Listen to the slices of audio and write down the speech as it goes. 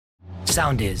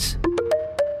Soundis.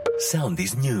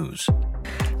 Soundis News.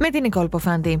 Με την Νικόλ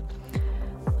Ποφάντη.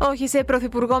 Όχι σε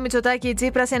Πρωθυπουργό Μητσοτάκη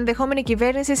Τσίπρας, ενδεχόμενη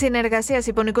κυβέρνηση συνεργασίας,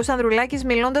 είπε ο Νίκος Ανδρουλάκης,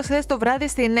 μιλώντας χθες το βράδυ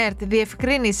στην ΕΡΤ.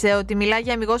 Διευκρίνησε ότι μιλά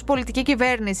για αμιγώς πολιτική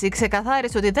κυβέρνηση.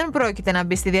 Ξεκαθάρισε ότι δεν πρόκειται να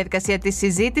μπει στη διαδικασία της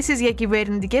συζήτησης για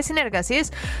κυβερνητικές συνεργασίες,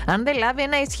 αν δεν λάβει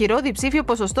ένα ισχυρό διψήφιο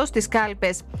ποσοστό στις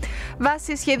κάλπες.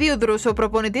 Βάσει σχεδίου δρούσε ο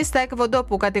προπονητής Σταϊκ Βοντό,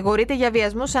 που κατηγορείται για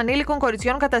βιασμούς ανήλικων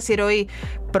κοριτσιών κατά συρροή.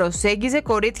 Προσέγγιζε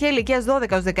κορίτσια ηλικίας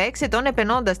 12-16 ετών,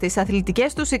 επενώντας τις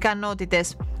αθλητικές τους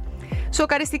ικανότητες.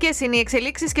 Σοκαριστικές είναι οι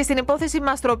εξελίξεις και στην υπόθεση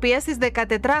μαστροπίας της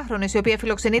 14χρονης, η οποία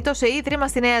φιλοξενείται σε ίδρυμα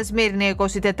στη Νέα Σμύρνη. Ο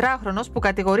 24χρονος που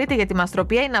κατηγορείται για τη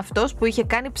μαστροπία είναι αυτός που είχε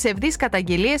κάνει ψευδείς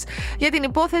καταγγελίες για την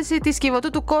υπόθεση της κυβωτού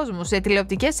του κόσμου σε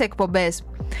τηλεοπτικές εκπομπές.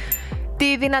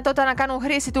 Τη δυνατότητα να κάνουν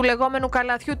χρήση του λεγόμενου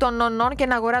καλαθιού των νονών και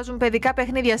να αγοράζουν παιδικά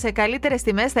παιχνίδια σε καλύτερες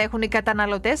τιμές θα έχουν οι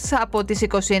καταναλωτές από τις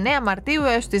 29 Μαρτίου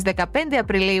έως τις 15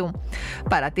 Απριλίου.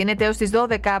 Παρατείνεται έως τις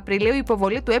 12 Απριλίου η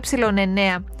υποβολή του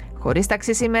Ε9. Χωρίς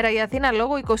τάξη σήμερα η Αθήνα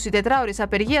λόγω 24ωρης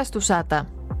απεργίας του ΣΑΤΑ.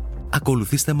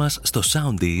 Ακολουθήστε μας στο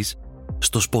Soundis,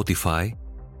 στο Spotify,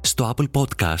 στο Apple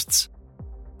Podcasts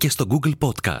και στο Google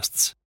Podcasts.